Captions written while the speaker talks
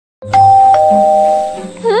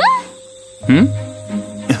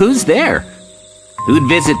Who's there? Who'd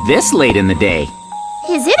visit this late in the day?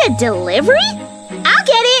 Is it a delivery? I'll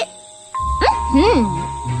get it.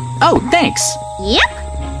 Oh, thanks. Yep.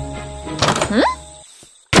 Huh?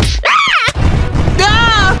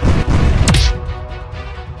 Ah!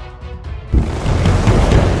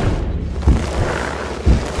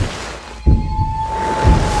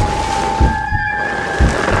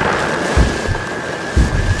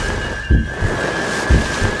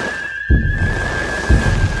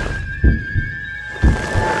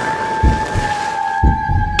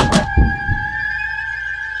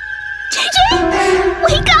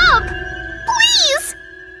 Wake up! Please!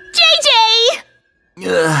 JJ!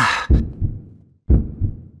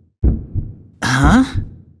 Huh?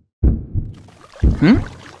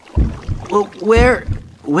 Well,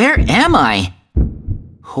 where am I?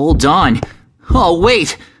 Hold on. Oh,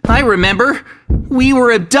 wait. I remember. We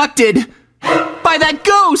were abducted by that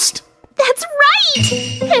ghost! That's right!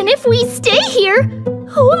 And if we stay here,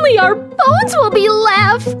 only our bones will be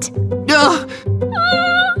left!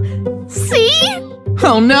 See?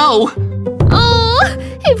 Oh no! Oh,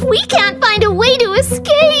 if we can't find a way to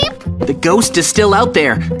escape! The ghost is still out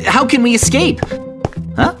there. How can we escape?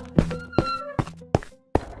 Huh?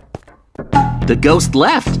 The ghost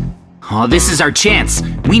left. Oh, this is our chance.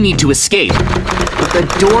 We need to escape. But the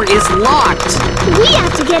door is locked. We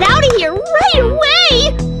have to get out of here right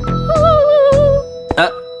away!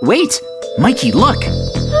 Wait. Mikey, look.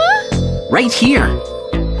 Huh? Right here.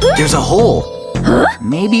 There's a hole. Huh?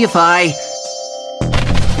 Maybe if I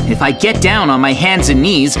get down on my hands and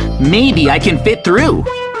knees, maybe I can fit through.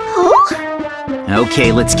 Oh?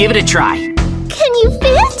 Okay, let's give it a try. Can you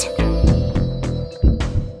fit?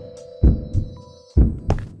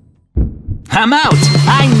 I'm out!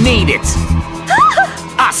 I made it!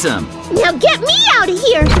 Awesome! Now get me out of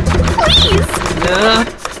here! Please!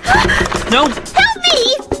 No! Help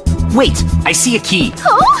me! Wait, I see a key.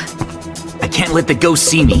 Oh? I can't let the ghost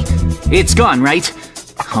see me. It's gone, right?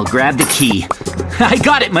 I'll grab the key. I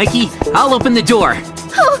got it, Mikey! I'll open the door.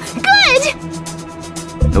 Oh,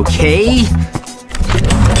 good! Okay.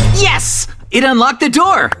 Yes! It unlocked the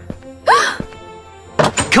door!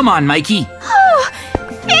 Come on, Mikey. Oh,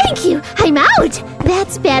 thank you! I'm out!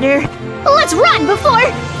 That's better. Let's run before…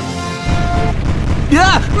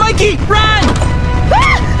 Mikey, run!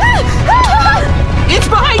 It's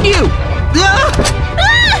behind you!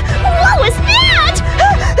 What was that?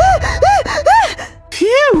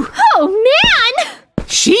 Phew! Oh, man!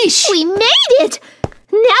 Sheesh! We made it!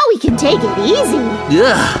 Now we can take it easy.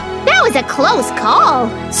 That was a close call.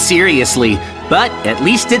 Seriously, but at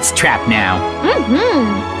least it's trapped now.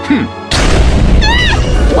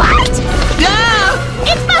 What? Ah!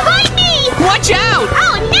 It's behind me! Watch out!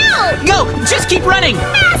 Oh, no! Go! Just keep running!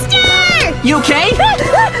 Faster! You okay?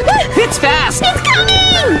 It's fast! It's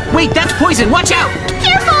coming! Wait, that's poison! Watch out!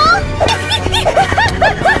 Careful!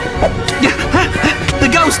 The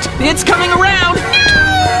ghost! It's coming around!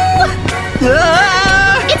 No!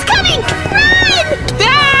 Ah! It's coming! Run!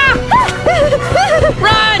 Ah!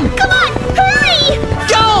 Run! Come on, hurry!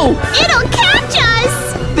 Go! It'll catch us!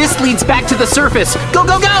 This leads back to the surface. Go,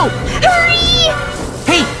 go, go! Hurry!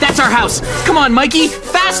 Hey, that's our house. Come on, Mikey.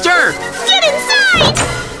 Faster! Get inside!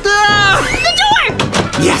 Ah! The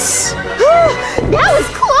door! Yes! That was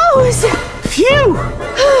close! Phew!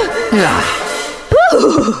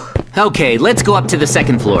 Okay, let's go up to the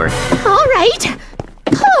second floor. All right.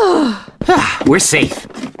 We're safe.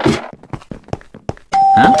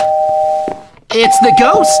 Huh? It's the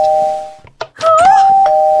ghost!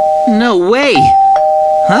 No way!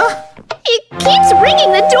 Huh? It keeps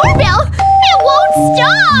ringing the doorbell! It won't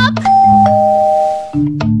stop!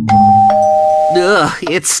 Ugh,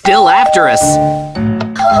 it's still after us.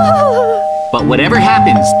 But whatever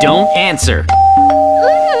happens, don't answer.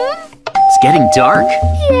 It's getting dark.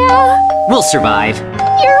 Yeah, We'll survive.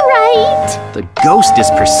 you're right. The ghost is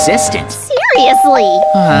persistent. Seriously.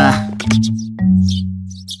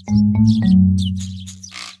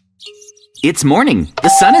 It's morning. The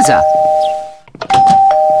sun is up.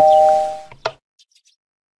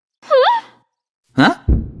 Huh?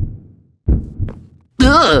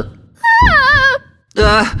 Ugh.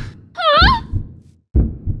 Huh?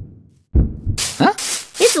 Huh?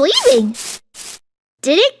 It's leaving.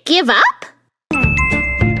 Did it give up?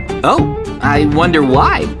 Oh, I wonder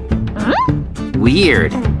why. Huh?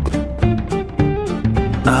 Weird.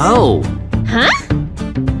 Oh. Huh?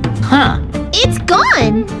 Huh. It's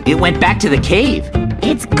gone. It went back to the cave.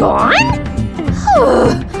 It's gone?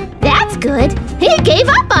 That's good. It gave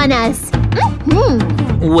up on us.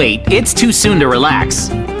 Wait, it's too soon to relax.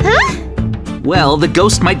 Huh? Well, the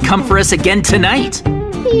ghost might come for us again tonight.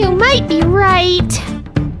 You might be right.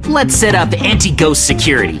 Let's set up anti-ghost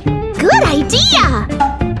security. Good idea!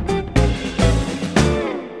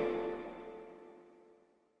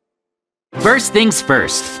 First things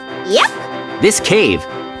first. Yep. This cave,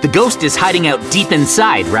 the ghost is hiding out deep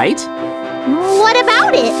inside, right? What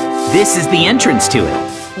about it? This is the entrance to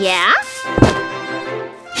it. Yeah?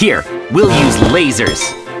 Here, we'll use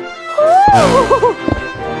lasers. Ooh.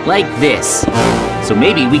 Like this. So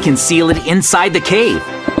maybe we can seal it inside the cave.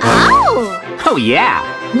 Oh! Oh yeah!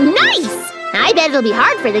 Nice! I bet it'll be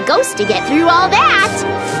hard for the ghost to get through all that.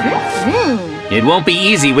 It won't be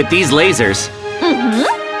easy with these lasers.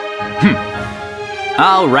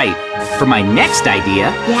 All right, for my next idea,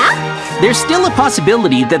 Yeah? there's still a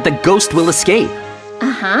possibility that the ghost will escape.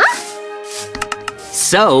 Uh-huh.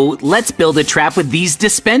 So, let's build a trap with these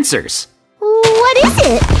dispensers. What is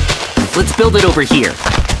it? Let's build it over here.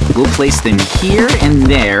 We'll place them here and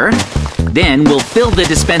there. Then we'll fill the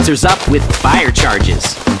dispensers up with fire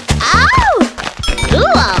charges. Oh!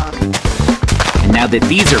 Cool! And now that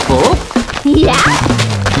these are full, Yeah?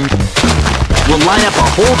 we'll line up a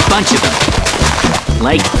whole bunch of them.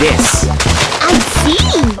 Like this. I see!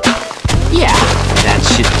 Yeah, that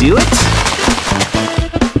should do it.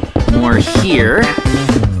 More here.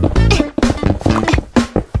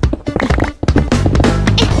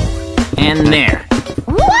 And there.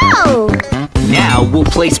 Whoa! Now we'll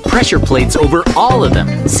place pressure plates over all of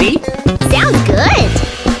them. See? Sounds good!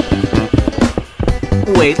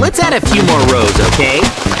 Wait, let's add a few more rows, okay?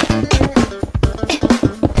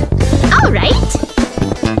 Alright!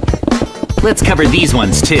 Let's cover these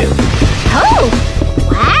ones too. Oh!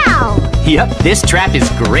 Wow! Yep, this trap is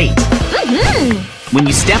great. When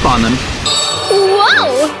you step on them,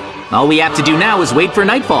 Whoa! all we have to do now is wait for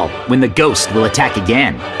nightfall, when the ghost will attack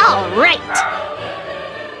again. Alright!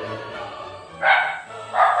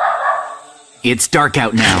 It's dark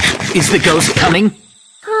out now. Is the ghost coming?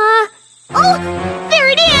 Oh! There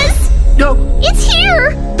it is! No, It's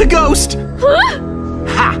here! the ghost! Huh?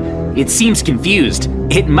 Ha! It seems confused.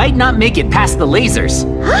 It might not make it past the lasers.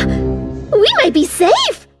 We might be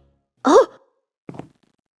safe! Oh!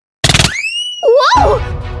 Whoa!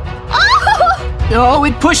 Oh! Oh,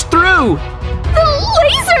 it pushed through! The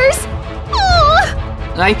lasers!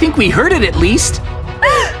 Oh! I think we heard it at least.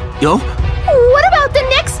 Oh, What about the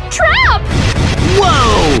next trap?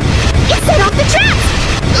 whoa! It set off the traps!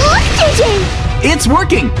 Look, JJ! It's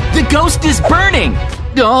working! The ghost is burning!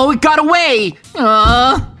 Oh, it got away!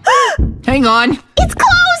 Hang on. It's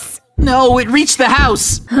close! No, it reached the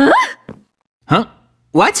house. Huh? Huh?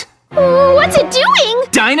 What? What's it doing?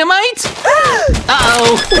 Dynamite?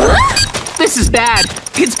 Uh-oh. This is bad.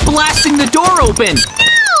 It's blasting the door open.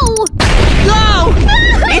 No! No!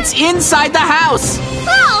 It's inside the house.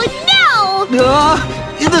 Oh,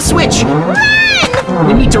 no! The switch. Run!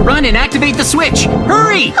 We need to run and activate the switch.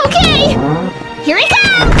 Hurry! Okay! Here I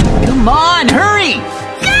come! Come on, hurry!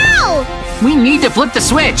 Go! We need to flip the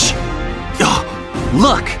switch.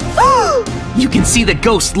 Look! You can see the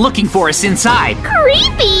ghost looking for us inside.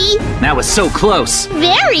 Creepy! That was so close.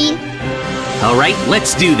 Very! All right,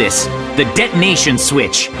 let's do this. The detonation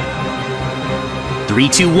switch. 3,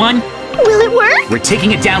 2, 1. Will it work? We're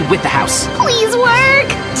taking it down with the house. Please work!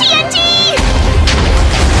 TNT!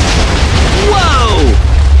 Whoa!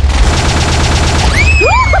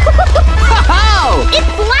 Ho-ho! It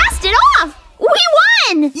blasted off!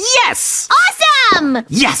 We won! Yes! Awesome!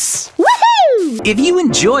 Yes! Woohoo! If you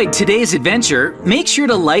enjoyed today's adventure, make sure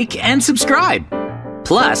to like and subscribe.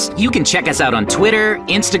 Plus, you can check us out on Twitter,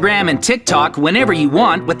 Instagram, and TikTok whenever you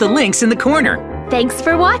want with the links in the corner. Thanks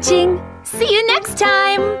for watching. See you next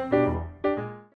time.